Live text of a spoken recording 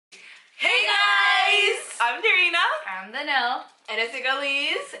I'm Darina. I'm Danelle. And it's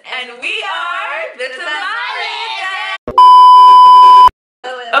Elise. And we are the Tamales.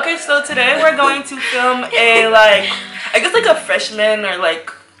 Okay, so today we're going to film a I guess a freshman or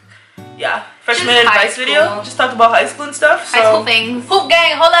freshman advice video. Just talk about high school and stuff. So. High school things. Hoop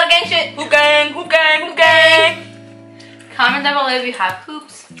gang, whole lot of gang shit. Hoop gang, hoop gang, hoop gang. Comment down below if you have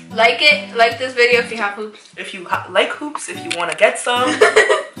hoops. Like this video if you have hoops. If you like hoops, if you want to get some.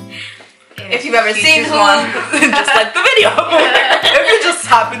 If you've ever seen hoops. Just like the video. If you just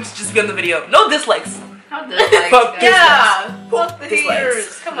happen to just be on the video. No dislikes. No dislikes. Fuck yeah. Fuck the dislikes.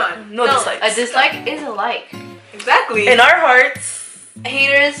 haters. Come on. No dislikes. A dislike is a like. Exactly. In our hearts,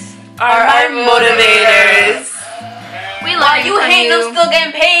 haters are our motivators. We love you hate them still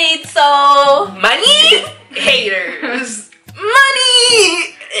getting paid, so money haters.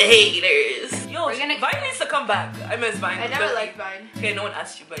 Money haters. Yo, Vine needs to come back. I miss Vine. I never liked Vine. Okay, no one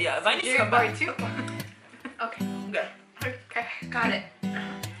asked you, but yeah, Vine needs to come back too. Okay. Okay. Got it.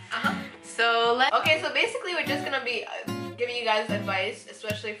 So so basically we're just gonna be giving you guys advice,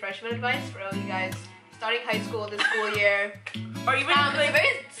 especially freshman advice for all you guys starting high school this school year. Or even it's a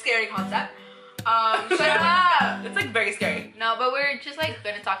very scary concept. Shut up. It's very scary. No, but we're just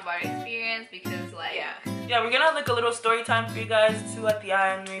gonna talk about our experience because yeah, we're gonna have a little story time for you guys too at the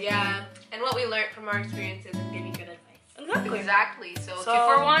end. Maybe. Yeah, and what we learned from our experiences and give you good advice. Exactly. So 2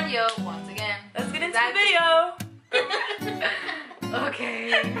 for 1, yo. Once again, let's get into the video.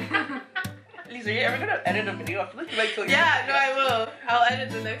 Okay. Lisa, are you ever gonna edit a video? I feel like you might kill you. Yeah, no, I will. I'll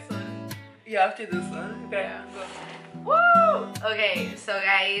edit the next one. Yeah, after this one. Okay. Yeah. Woo! Okay, so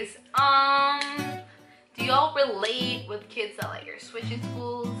guys, do y'all relate with kids that are switching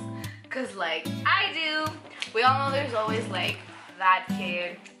schools? Cause I do. We all know there's always that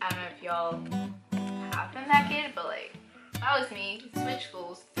kid. I don't know if y'all have been that kid, but that was me. Switched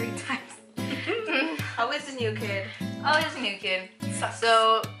schools 3 times. Always a new kid. Always a new kid.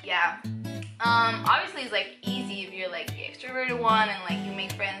 So yeah. Obviously it's easy if you're the extroverted one and you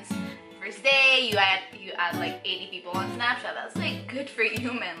make friends first day. You add 80 people on Snapchat. That's good for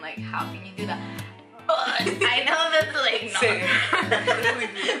you, man. How can you do that? But I know that's not.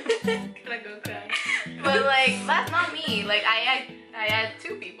 Can I go cry? But that's not me. I had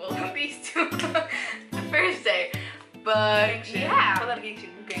 2 people. These 2 the first day. But yeah.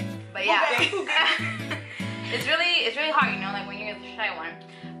 But yeah. it's really hard, when you're the shy one.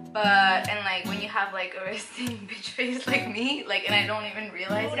 But when you have a resting bitch face like me, and I don't even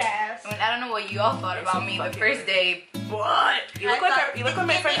realize it. I don't know what you all thought about me the first day. What? You look like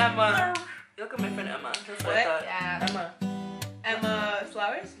my friend Emma. You look like my friend Emma. Just like that. Yeah. Emma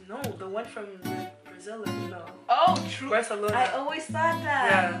Flowers? No, the one from Brazil. No. Oh, true. Barcelona. I always thought that.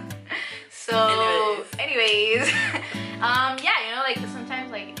 Yeah. So, anyways,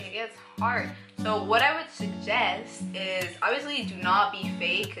 sometimes it gets hard. So what I would suggest is obviously do not be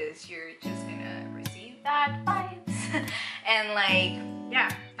fake because you're just gonna receive bad vibes. And yeah,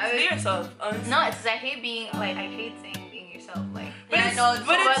 be yourself. Honestly. No, it's I hate being I hate saying being yourself. But you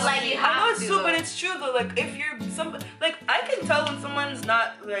have to. But it's true though. If you're I can tell when someone's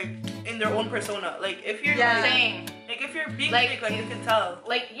not in their own persona. If you're saying. If you're being fake, you can tell.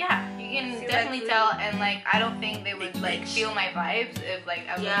 Yeah, you can definitely tell, and I don't think they would feel my vibes if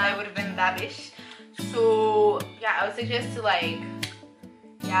I would have been that bitch. So yeah, I would suggest to be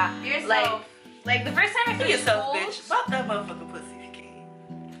yourself. The first time I switched yourself, bitch. Pop that motherfucking pussy if you can.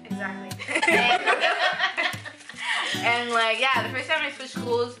 Exactly. And the first time I switched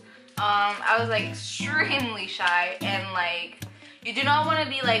schools, I was extremely shy, and you do not want to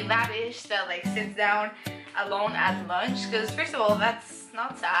be that bitch that sits down alone at lunch, because first of all that's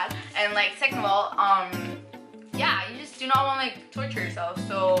not sad, and second of all yeah, you just do not want to torture yourself.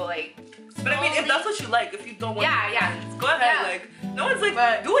 So but I mean, if that's what you like, if you don't want to be friends, go ahead. No one's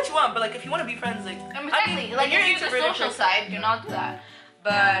do what you want, but if you want to be friends, exactly. If you're the social side, do not do that.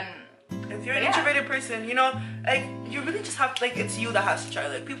 But if you're an introverted person, you you really just have it's you that has to try.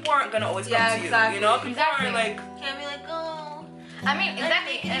 People aren't gonna always come to you. You know, people are can't be oh. I mean,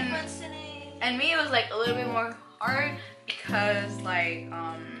 exactly. And me, it was a little bit more hard because you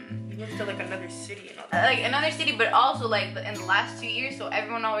went to another city and all that. Another city, but also in the last 2 years, so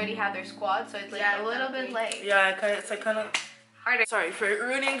everyone already had their squad, so it's a little bit yeah, it's kind of harder. Sorry for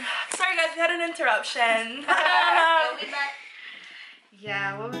ruining. Sorry guys, we had an interruption.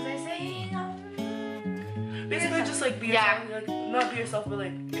 Yeah, what was I saying? Basically, just be yourself. Not be yourself, but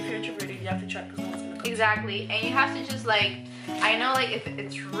if you're introverted, you have to try because no one's gonna come. Exactly, and you have to just I know if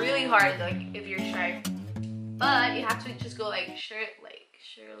it's really hard if you're shy, but you have to just go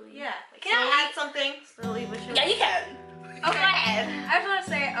surely. Yeah. Can I add something? Slowly but surely. Yeah, you can. Okay. I just want to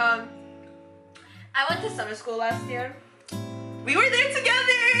say I went to summer school last year. We were there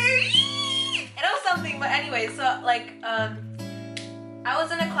together. It was something, but anyway, so like I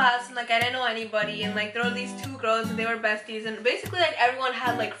was in a class and like I didn't know anybody, and like there were these two girls and they were besties, and basically like everyone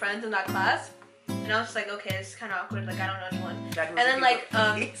had like friends in that class, and I was just like, okay, this is kind of awkward, like I don't know anyone. And then like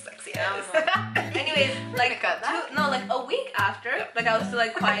sexy I don't know. Anyways, like like a week after, like I was still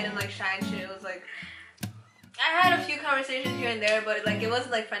like quiet and like shy and shit. It was like I had a few conversations here and there, but like it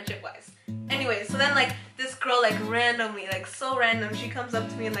wasn't like friendship wise. Anyway, so then like this girl like randomly, like so random, she comes up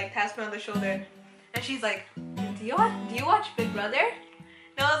to me and like taps me on the shoulder, and she's like, do you watch Big Brother?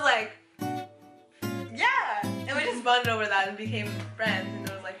 And I was like, yeah, and we just bonded over that and became friends, and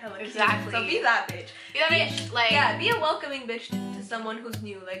it was like hella exactly. cute. So be that bitch. Be that bitch. Like, yeah, be a welcoming bitch to someone who's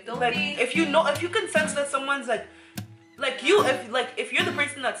new. Like don't like, be. if you can sense that someone's like you, if you're the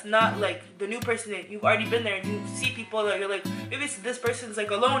person that's not like the new person, and you've already been there and you see people that you're like, maybe this person's like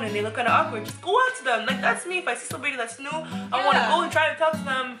alone and they look kind of awkward, just go out to them. Like that's me. If I see somebody that's new, I want to go and try to talk to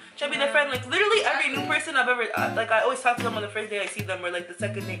them, try to be their friend. Like literally every new person I've ever like, I always talk to them on the first day I see them, or like the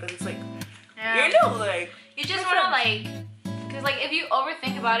second day, because it's like you're new. Like you just want to like, because like if you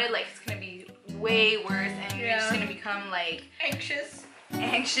overthink about it, like it's gonna be way worse, and you're just gonna become like anxious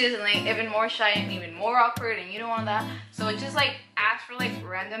and like even more shy and even more awkward, and you don't want that. So it's just like ask for like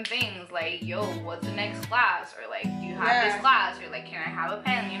random things, like yo, what's the next class, or like do you have this class, or like can I have a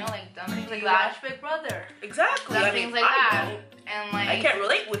pen, you know, like dumb things like that. Watch Big Brother. Exactly. Dumb things like that. And like I can't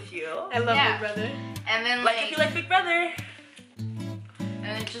relate with you. I love Big Brother. And then like if you like Big Brother, and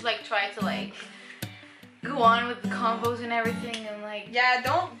then just like try to like go on with the combos and everything, and like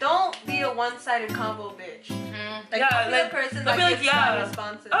don't be a one-sided combo bitch. Like like a person that that gets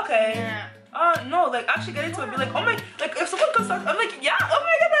responsive. Okay. Yeah. No, like actually get into it. Be like, oh my, like if someone comes out, I'm like, yeah, oh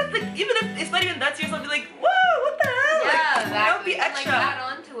my god, that's like, even if it's not even that serious, I'll be like, whoa, what the hell? Yeah, like, exactly. Don't be extra. Like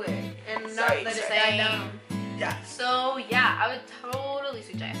add on to it and not let it die down. Yeah. So yeah, I would totally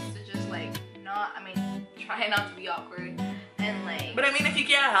suggest to just like try not to be awkward, and like. But I mean, if you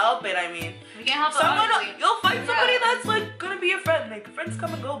can't help it, I mean, you can't help it. You'll find somebody that's like gonna be your friend. Like friends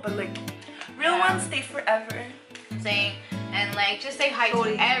come and go, but like real ones stay forever. Saying and like just say hi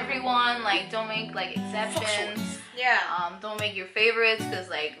to everyone. Like don't make like exceptions. Yeah. Don't make your favorites, because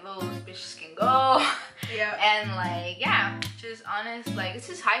like those bitches can go. Yeah. And like just honest. Like it's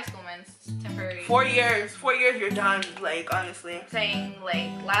just high school, man. It's temporary. 4 years. 4 years, you're done. Like honestly. Saying like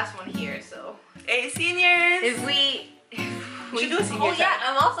last one here, so. Hey, seniors. If we should do a senior Oh yeah,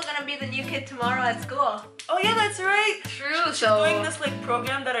 I'm also gonna be the new kid tomorrow at school. Oh yeah, that's right. True. She's doing this like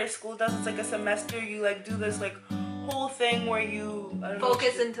program that our school does. It's like a semester. You like do this like whole thing where you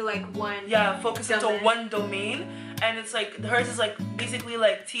focus into like one. Yeah, focus into one domain, and it's like hers is like basically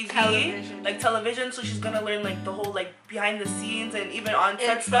like TV, like television. So she's gonna learn like the whole like behind the scenes and even on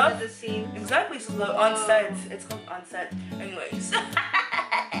set stuff. The scenes. Exactly. So the on set, it's called on set. Anyways.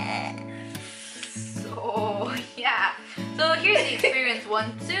 So yeah. So here's the experience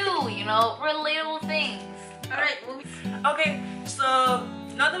 1, 2. You know, relatable things. All right. Okay. So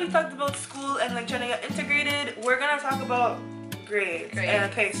now that we talked about school and like trying to get integrated, we're gonna talk about grades. And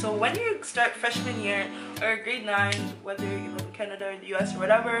okay, so when you start freshman year or grade 9, whether you live in Canada or the US or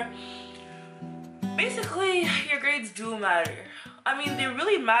whatever, basically your grades do matter. I mean, they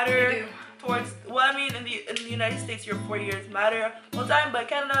really matter towards, well, I mean, in the United States, your 4 years matter all the time, but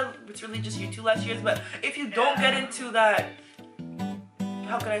Canada, it's really just your 2 last years. But if you don't get into that,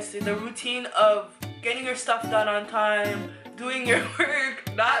 how can I say, the routine of getting your stuff done on time, doing your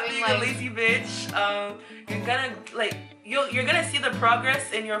work, not being a lazy bitch, you're gonna like you're gonna see the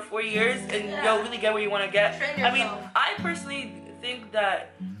progress in your 4 years, and you'll really get where you want to get. I mean, I personally think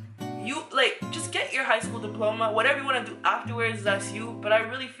that you like just get your high school diploma. Whatever you want to do afterwards, that's you. But I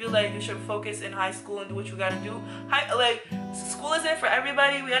really feel like you should focus in high school and do what you gotta do. School isn't for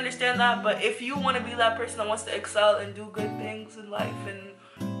everybody. We understand that. But if you want to be that person that wants to excel and do good things in life and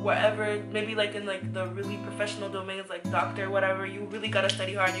wherever, maybe like in like the really professional domains like doctor, whatever, you really gotta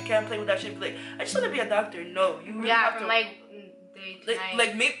study hard. You can't play with that shit. Be like, I just want to be a doctor. No, you really have to. Like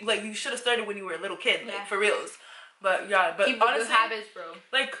you should have started when you were a little kid, like, for reals. But but keep honestly, good habits, bro.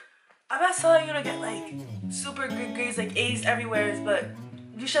 Like, I'm not telling you to get like super good grades, like A's everywhere, but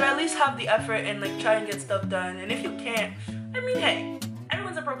you should at least have the effort and like try and get stuff done. And if you can't, I mean, hey,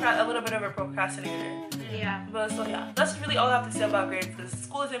 everyone's a little bit of a procrastinator. Yeah. But so yeah, that's really all I have to say about grades, because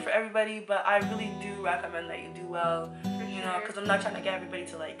school isn't for everybody, but I really do recommend that you do well. You know, because I'm not trying to get everybody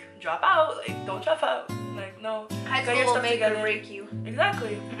to like drop out. Like, don't drop out. Like, no. High school will make or break you.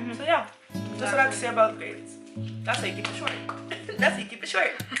 Exactly. So yeah, that's what I have to say about grades. That's how you keep it short. That's how you keep it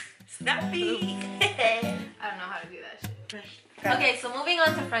short. Snappy. I don't know how to do that shit. Okay, so moving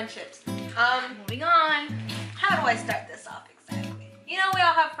on to friendships. Moving on. How do I start this off exactly? You know, we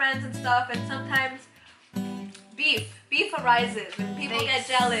all have friends and stuff, and sometimes beef arises, and people get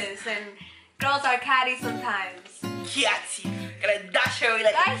jealous, and girls are catty sometimes. Catty. Gotta dash her away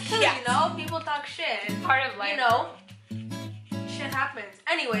like Guys too, you know, people talk shit. And, part of life. you know, shit happens.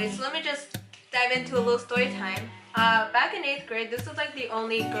 Anyways, so let me just dive into a little story time. Back in 8th grade, this was like the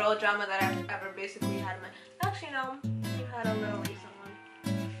only girl drama that I've ever basically had in my... Actually, no, we had a little recent one.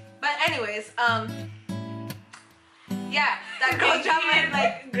 But anyways, yeah, that girl drama in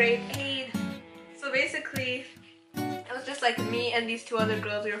like grade 8. So basically, it was just like me and these 2 other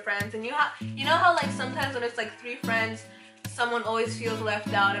girls. We were friends, and you know how like sometimes when it's like 3 friends, someone always feels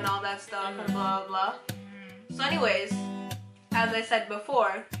left out and all that stuff and blah blah. So anyways, as I said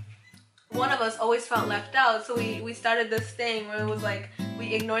before, one of us always felt left out, so we started this thing where it was like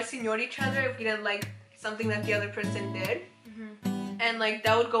we ignored each other if we didn't like something that the other person did, and like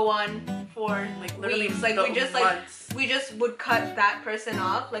that would go on for like weeks. Like we just would cut that person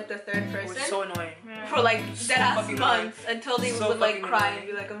off, like the third person. It was so annoying. For like dead ass months until they would like cry and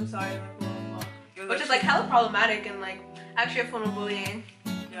be like, I'm sorry, blah blah blah. Which is like hella problematic and like actually a form of bullying.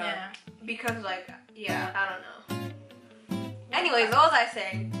 Yeah. Because like I don't know. Anyways, what was I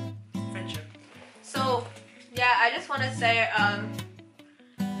saying? Friendship. So, yeah, I just want to say,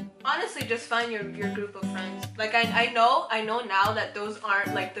 honestly, just find your group of friends. Like, I know now that those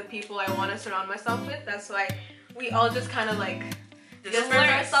aren't, like, the people I want to surround myself with. That's why we all just kind of, like, distance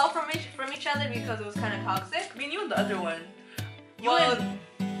ourselves from each other because it was kind of toxic. I mean, you and the other one. Well,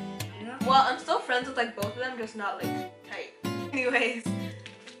 I'm still friends with, like, both of them, just not, like, tight. Anyways.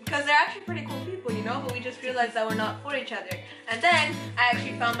 Because they're actually pretty cool people, you know, but we just realized that we're not for each other. And then I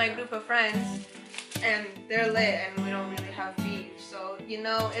actually found my group of friends, and they're lit, and we don't really have beef. So, you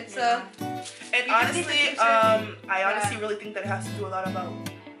know, it's a... And honestly, I honestly really think that it has to do a lot about...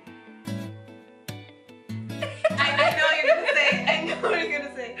 I know what you're gonna say. I know what you're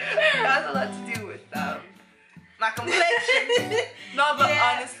gonna say. It has a lot to do with my complexion. No, but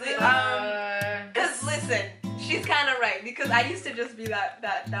honestly, because listen, she's kind of right, because I used to just be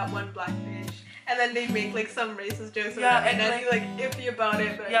that one black bitch, and then they make like some racist jokes about it, and I'd be like iffy about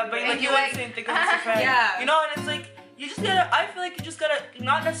it. But but like you like saying think of as a friend. Yeah. You know, and it's like you just gotta. I feel like you just gotta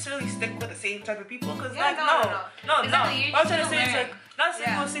not necessarily stick with the same type of people, because no. What I'm trying to say is like not stick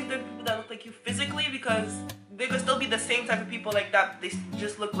with the same type of people that look like you physically, because they could still be the same type of people like that. They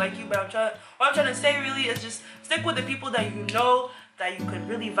just look like you. But what I'm trying to say really is just stick with the people that you know, that you could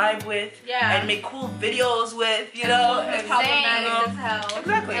really vibe with, and make cool videos with, you know, and problematic as hell.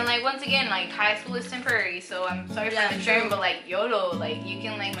 Exactly. And like once again, like high school is temporary, so I'm sorry for the term, but like YOLO, like you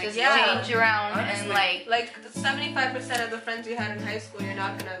can like just change around. Honestly. And like 75% of the friends you had in high school, you're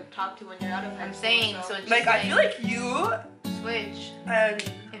not gonna talk to when you're out of high school. I'm saying so. Just like I feel like you switch and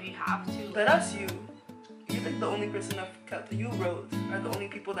if you have to. But us, you're like the only person I've kept. You, Rose, are the only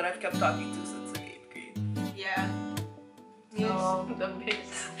people that I've kept talking to since like 8th grade. Yeah. So the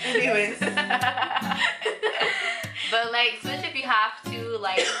bitch. Anyways. But like switch if you have to.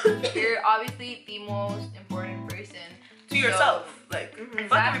 Like you're obviously the most important person to yourself. Like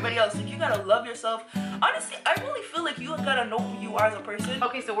fuck everybody else. Like you gotta love yourself. Honestly, I really feel like you gotta know who you are as a person.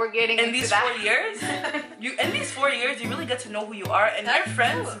 Okay, so we're getting in these 4 years. In these 4 years, you really get to know who you are, and your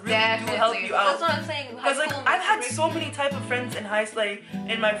friends really do help you out. That's what I'm saying. Because like I've had so many type of friends in high school. Like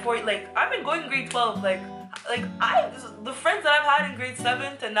in my I've been going grade 12. The friends that I've had in grade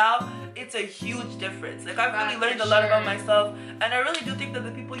 7 to now, it's a huge difference. Like I've really learned a lot about myself, and I really do think that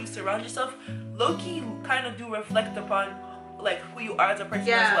the people you surround yourself, low-key, kind of do reflect upon like who you are as a person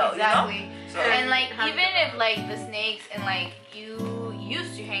as well. Exactly. You know? So, and like even if like the snakes and like you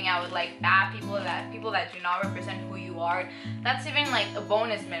used to hang out with like bad people that do not represent who you are, that's even like a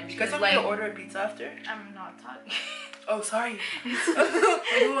bonus, man. Because like, you order a pizza after? I'm not talking. Oh, sorry.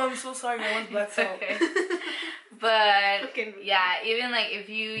 Oh, I'm so sorry. I was black salt. Okay. But yeah, even like if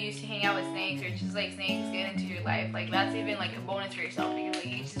you used to hang out with snakes or just like snakes get into your life, like that's even like a bonus for yourself, because like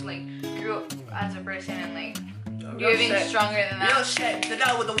you just like grew up as a person and like you're even stronger than that. Real shit. Sit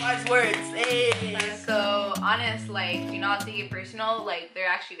down with the wise words. Hey. So honest, like do not take it personal. Like they're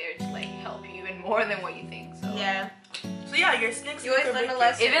actually there to like help you even more than what you think. So So yeah, your snakes. You always learn a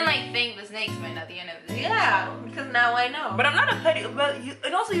lesson. Even like thank the snakes, man. At the end of the day. Yeah, because now I know. But I'm not a petty. But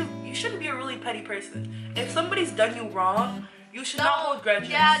you shouldn't be a really petty person. If somebody's done you wrong, you should not hold grudges.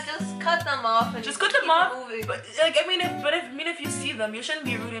 Yeah, just cut them off and just cut them off. But like if you see them, you shouldn't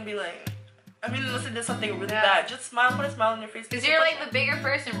be rude and be like. I mean, unless it did something really bad, just smile, put a smile on your face. Because you're like the bigger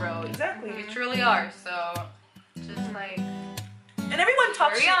person, bro. Exactly. You truly are. So, just like. And everyone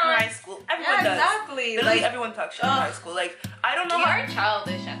talks shit in high school. Everyone does. Exactly. Literally, everyone talks shit in high school. Like, I don't know how. We are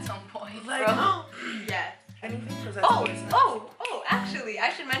childish at some point.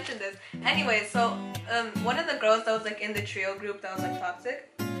 I should mention this. Anyway, so one of the girls that was like in the trio group that was like toxic.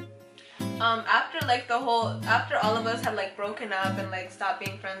 After all of us had like broken up and like stopped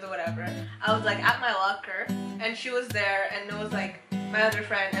being friends or whatever, I was like at my locker and she was there and it was like my other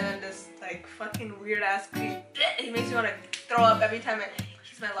friend and then this like fucking weird ass creep. He makes me want to throw up every time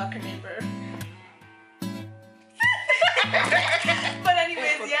he's my locker neighbor. But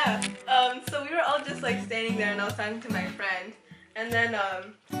anyways, yeah. So we were all just like standing there and I was talking to my friend. And then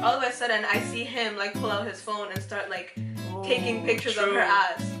all of a sudden I see him like pull out his phone and start like taking pictures of her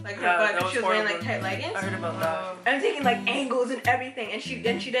ass. Like her butt, and she was wearing like tight leggings. I heard about that. And taking like angles and everything and she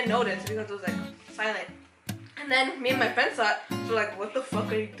didn't notice because it was like silent. And then me and my friend saw it, so like, what the fuck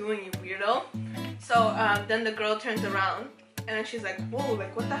are you doing, you weirdo? So then the girl turns around and then she's like, whoa,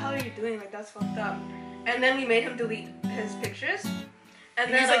 like what the hell are you doing? Like that's fucked up. And then we made him delete his pictures. And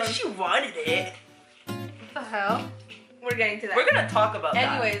then he's like, she wanted it. What the hell? We're getting to that. We're gonna talk about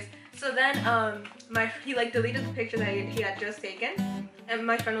that. Anyways, so then he like deleted the picture that he had just taken, and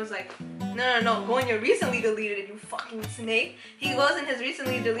my friend was like, no, go in your recently deleted, you fucking snake. He goes in his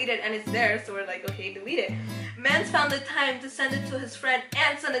recently deleted and it's there, so we're like, okay, delete it. Man's found the time to send it to his friend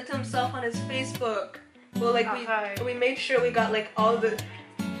and send it to himself on his Facebook. Well, like we made sure we got like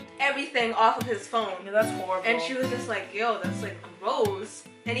everything off of his phone. Yeah, that's horrible. And she was just like, yo, that's like gross.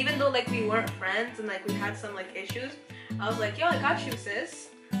 And even though like we weren't friends and like we had some like issues, I was like, yo, I got you, sis.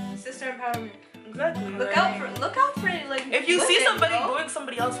 Sister empowerment. Exactly. Look out for it. Like if you see somebody doing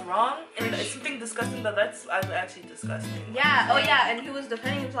somebody else wrong and it's something disgusting, that's actually disgusting. Yeah. Oh yeah. And he was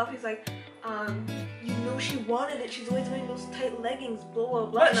defending himself. He's like, you know, she wanted it. She's always wearing those tight leggings. Blah blah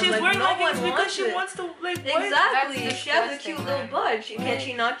blah. But she's like, wearing leggings because she wants to like. Exactly. She has a cute little butt. Can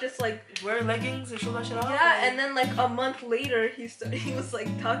she not just like wear leggings and show that shit off? Yeah. And then like a month later, he was like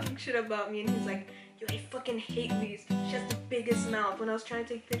talking shit about me, and he's like, yo, I fucking hate Lise. She has the biggest mouth. When I was trying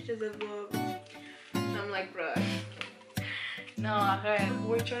to take pictures of I'm like, bruh. No, okay.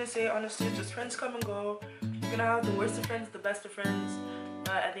 What you're trying to say, honestly, is just friends come and go. You're gonna have the worst of friends, the best of friends.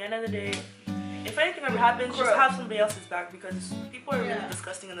 But at the end of the day, if anything ever happens, just have somebody else's back because people are really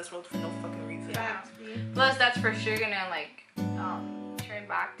disgusting in this world for no fucking reason. Yeah. Plus, that's for sure gonna like turn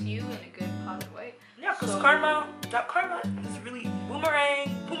back to you in a good, positive way. Yeah, because karma is really boomerang.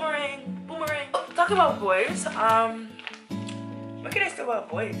 Oh, talk about boys. What can I say about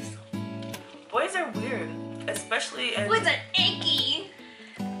boys? Boys are weird, especially in... Boys are icky.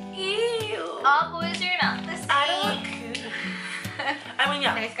 Ew. All boys are not the same. I mean,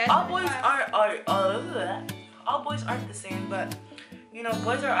 yeah, nice guys, all boys all boys aren't the same, but you know,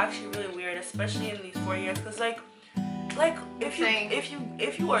 boys are actually really weird, especially in these 4 years, because like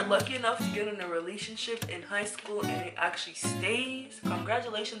if you are lucky enough to get in a relationship in high school and it actually stays,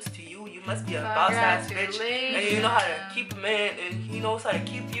 congratulations to you. You must be a boss ass bitch, and you know how to keep him in, and he knows how to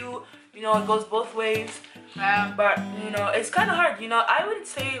keep you. You know, it goes both ways. But you know, it's kind of hard. You know, I would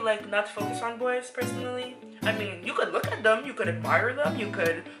say like not to focus on boys personally. I mean, you could look at them, you could admire them, you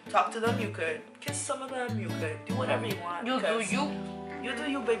could talk to them, you could kiss some of them, you could do whatever you want. You do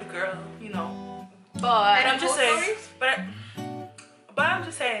you, baby girl. You know. But I'm just saying. But I'm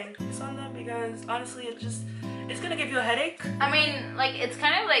just saying, it's on them because honestly, it's gonna give you a headache. I mean, like, it's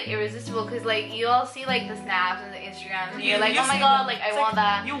kind of like irresistible because like you all see like the snaps and the Instagrams and you're like, oh my god, like I want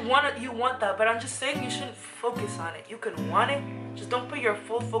that. You want that, but I'm just saying you shouldn't focus on it. You can want it, just don't put your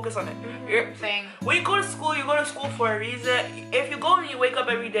full focus on it. When you go to school for a reason. If you go and you wake up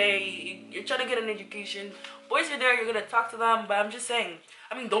every day, you're trying to get an education. Boys are there, you're gonna talk to them, but I'm just saying,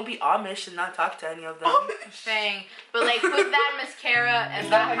 I mean, don't be Amish and not talk to any of them. But like put that mascara and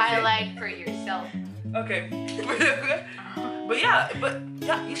that highlight for yourself. Okay. but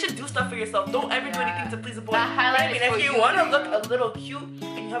yeah, you should do stuff for yourself. Don't ever do anything to please a boy. I mean, if you want to look a little cute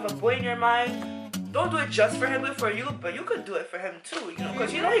and you have a boy in your mind, don't do it just for him, but for you. But you could do it for him too, you know,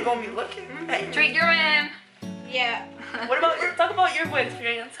 because you know you're gonna be looking. Treat your man. Yeah. What about talk about your boy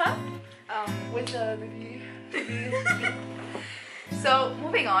experience, huh? With the So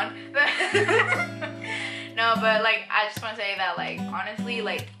moving on. No, but like I just want to say that like honestly,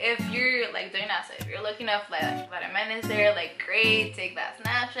 like if you're like doing that, so if you're looking up like that a man is there, like great, take that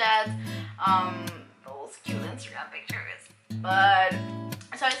Snapchats, those cute Instagram pictures. But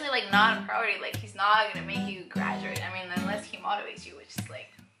it's obviously like not a priority. Like he's not gonna make you graduate. I mean, unless he motivates you, which is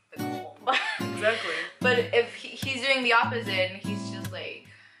like the goal. Exactly. But if he's doing the opposite and he's just like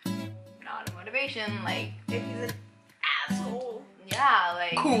not a motivation, like if he's an asshole. Yeah,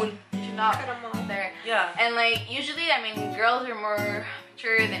 like cool. You should not cut him off there. Yeah. And like usually, I mean, girls are more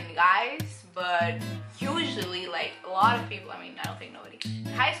mature than guys, but usually like a lot of people, I mean, I don't think nobody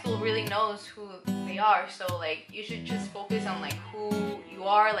in high school really knows who they are, so like you should just focus on like who you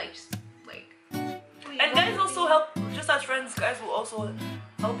are, like just like. And guys also help, just as friends, guys will also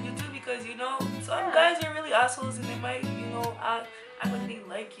help you too, because you know some guys are really assholes and they might, you know, act like they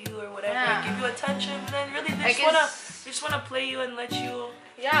like you or whatever, give you attention, and then really they just wanna play you and let you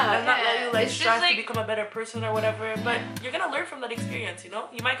and not let you like strive to become a better person or whatever. But you're gonna learn from that experience, you know.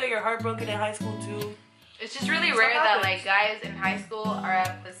 You might get your heart broken in high school too. It's just really rare that like guys in high school are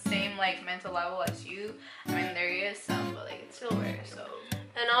at the same like mental level as you. I mean, there is some, but like it's still rare. So.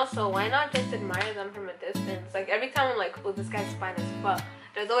 And also, why not just admire them from a distance? Like every time I'm like, oh, this guy's fine as fuck,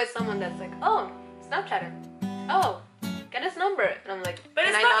 there's always someone that's like, oh, Snapchat him. Oh, get his number. And I'm like, but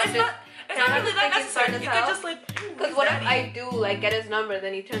it's not really that necessary. You can just like, because what if I do like get his number,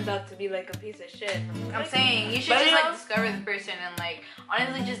 then he turns out to be like a piece of shit. I'm saying you should just like discover the person and like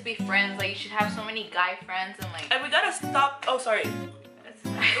honestly just be friends. Like you should have so many guy friends and like. And we gotta stop. Oh, sorry.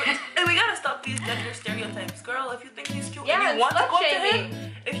 And we gotta stop these gender stereotypes. Girl, if you think he's cute and you want to go to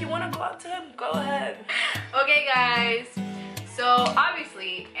him, if you want to go out to him, go ahead. Okay, guys. So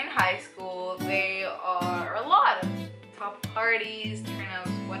obviously in high school there are a lot of top parties,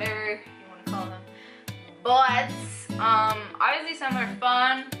 turnouts, whatever you want to call them. But obviously some are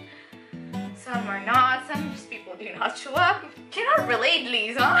fun, some are not. Some just people do not show up. Cannot relate,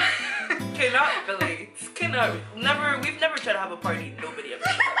 Lisa. Cannot relate. Never. We've never tried to have a party. Nobody ever.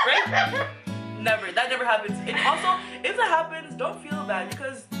 Right? Never. That never happens. And also, if that happens, don't feel bad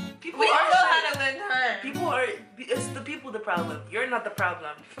because people had a good time. People are. It's the people the problem. You're not the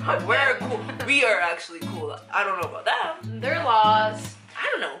problem. We're cool. We are actually cool. I don't know about them. They're lost. I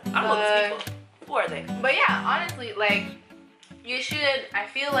don't know. I don't know these people. Who are they? But yeah, honestly, like. You should, I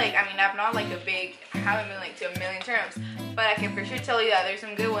feel like, I mean, I'm not like I haven't been like to a million terms, but I can for sure tell you that there's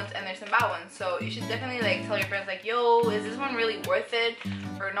some good ones and there's some bad ones. So you should definitely like tell your friends like, yo, is this one really worth it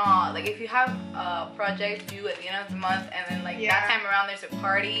or not? Like if you have a project due at the end of the month and then like that time around there's a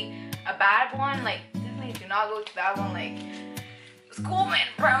party, a bad one, like definitely do not go to that one. Like school man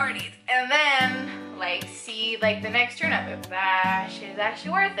priorities, and then like see like the next turn up if that shit is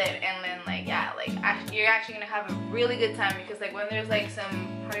actually worth it, and then like you're actually gonna have a really good time, because like when there's like some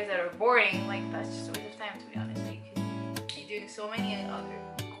parties that are boring, like that's just a waste of time, to be honest. You could be doing so many other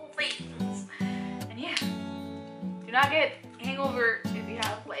cool things, and yeah, do not get hangover if you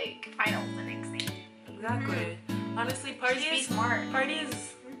have like finals the next day. Exactly. Honestly, parties. Just be smart.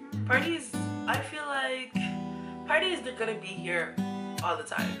 Parties. I feel like parties, they're gonna be here all the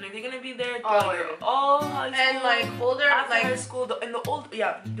time. Like they're gonna be there throughout all high school and like older, after like high school, in the old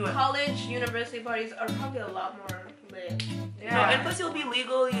do it. College, university parties are probably a lot more lit. Yeah, no, and plus you'll be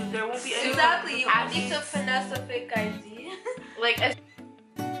legal. There won't be any. Exactly, you need to finesse a fake ID. Like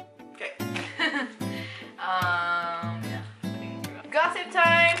okay. Yeah. Gossip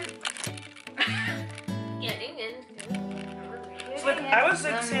time. Yeah, England. So like I was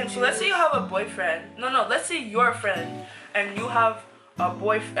like saying, so let's say you have a boyfriend. No, let's say you're a friend and you have a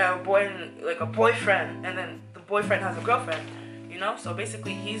boyfriend, and then the boyfriend has a girlfriend, you know? So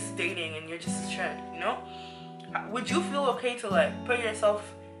basically he's dating and you're just his friend, you know? Would you feel okay to like put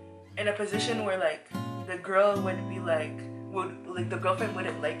yourself in a position where like the girl would be like, the girlfriend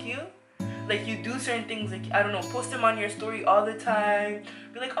wouldn't like you? Like you do certain things, like I don't know, post him on your story all the time,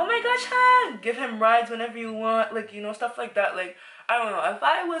 be like, oh my gosh, Han, give him rides whenever you want, like, you know, stuff like that. Like I don't know,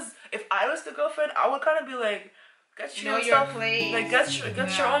 if I was the girlfriend, I would kind of be like, get your stuff, like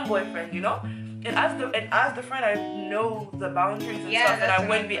get your own boyfriend, you know. And as the friend, I know the boundaries and stuff, and I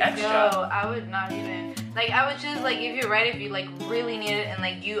wouldn't be extra. No, I would not even. Like I would just like if you like really need it and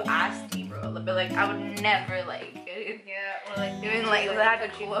like you asked me, bro. But like I would never like or like doing like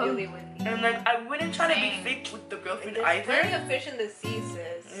that close. And like I wouldn't try to be fake with the girlfriend either. There's plenty of fish in the sea,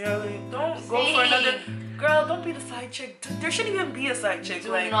 sis. Yeah, like, don't go for another girl. Don't be the side chick. There shouldn't even be a side chick.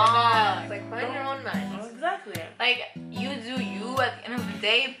 Do like not. Like find your own mind. Oh, exactly. Like you do you at the end of the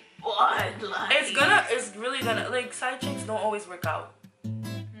day, but like it's really gonna like side chicks don't always work out.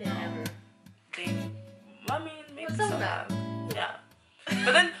 Never. I mean, maybe some have. Yeah.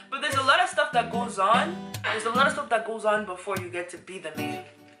 But there's a lot of stuff that goes on. There's a lot of stuff that goes on before you get to be the main.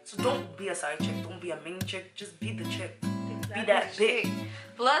 So don't be a side chick. Don't be a main chick. Just be the chick. Exactly. Be that big.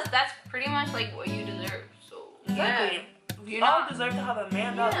 Plus, that's pretty much like what you deserve. So exactly. You all deserve to have a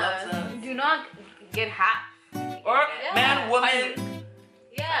man that loves us. Do not get half. Or man, woman.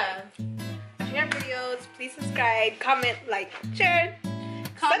 Yeah. Share videos. Please subscribe, comment, like, share.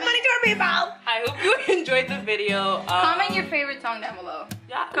 Send money to our PayPal. I hope you enjoyed the video. Comment your favorite song down below.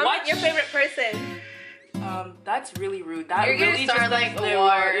 Yeah. Comment your favorite person. That's really rude. That You're really gonna start just like a their war.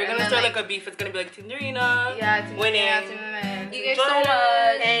 war. You're gonna start like a beef. It's gonna be like Tinderina. Yeah, winning. You guys so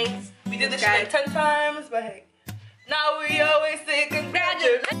much. Thanks. We did this shit like 10 times, but hey. Now we always